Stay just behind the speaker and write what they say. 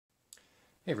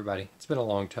Hey everybody, it's been a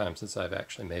long time since I've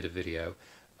actually made a video,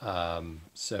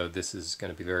 so this is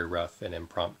going to be very rough and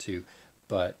impromptu,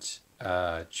 but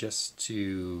just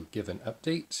to give an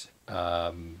update,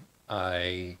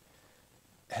 I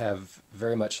have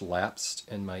very much lapsed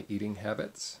in my eating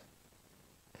habits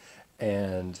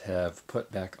and have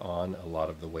put back on a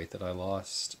lot of the weight that I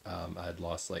lost. I'd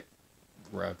lost like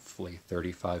roughly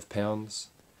 35 pounds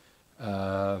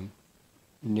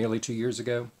nearly 2 years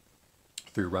ago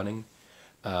through running.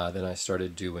 Then I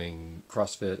started doing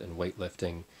CrossFit and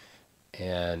weightlifting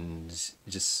and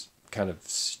just kind of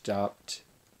stopped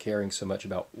caring so much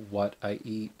about what I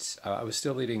eat. I was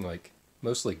still eating like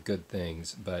mostly good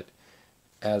things, but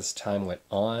as time went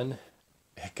on,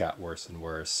 it got worse and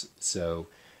worse. So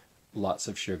lots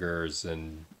of sugars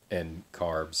and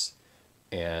carbs,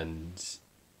 and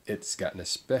it's gotten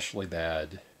especially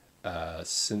bad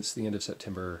since the end of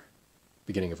September,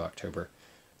 beginning of October.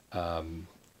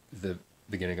 The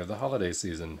beginning of the holiday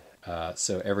season.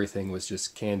 So everything was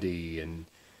just candy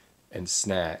and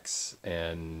snacks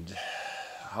and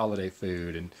holiday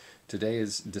food. And today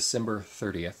is December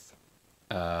 30th.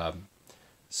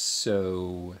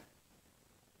 So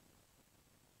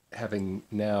having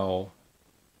now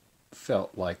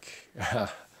felt like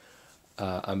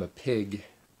I'm a pig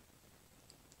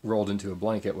rolled into a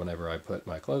blanket whenever I put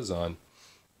my clothes on,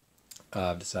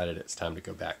 I've decided it's time to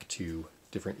go back to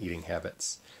different eating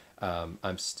habits.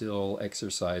 I'm still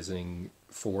exercising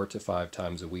 4 to 5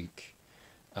 times a week.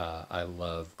 I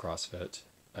love CrossFit.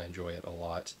 I enjoy it a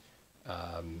lot.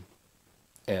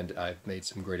 And I've made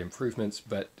some great improvements,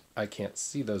 but I can't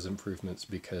see those improvements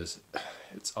because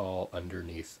it's all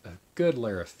underneath a good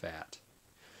layer of fat.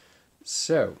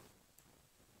 So,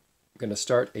 I'm going to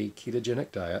start a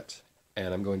ketogenic diet,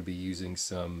 and I'm going to be using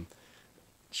some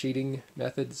cheating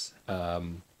methods.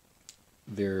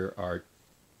 There are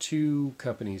two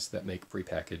companies that make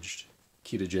prepackaged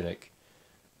ketogenic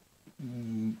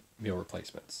meal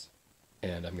replacements,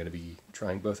 and I'm going to be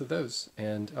trying both of those,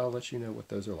 and I'll let you know what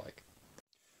those are like.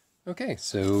 Okay,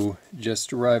 so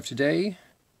just arrived today.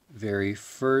 Very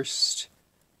first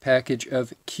package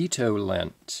of Keto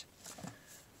Lent.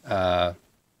 I've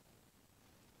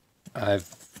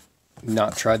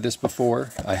not tried this before.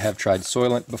 I have tried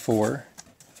Soylent before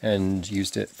and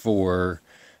used it for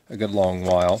a good long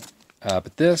while.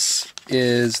 But this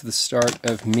is the start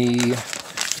of me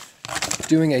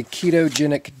doing a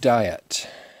ketogenic diet.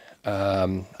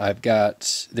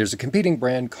 There's a competing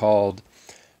brand called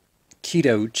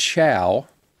Keto Chow,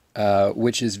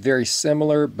 which is very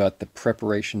similar, but the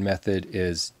preparation method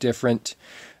is different.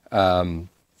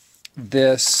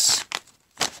 This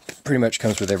pretty much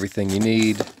comes with everything you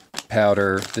need.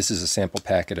 Powder. This is a sample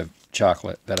packet of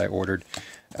chocolate that I ordered.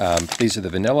 These are the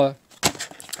vanilla,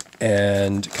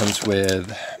 and comes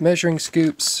with measuring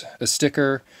scoops, a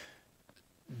sticker.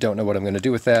 Don't know what I'm going to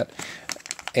do with that.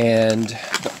 And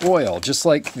the oil, just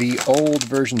like the old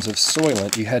versions of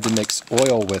Soylent, you had to mix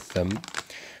oil with them.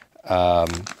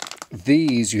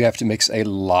 These, you have to mix a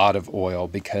lot of oil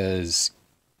because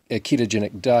a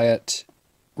ketogenic diet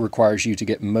requires you to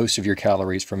get most of your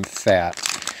calories from fat.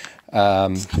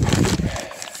 And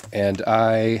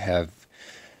I have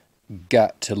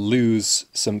got to lose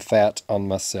some fat on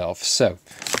myself. So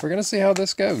we're going to see how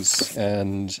this goes,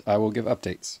 and I will give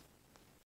updates.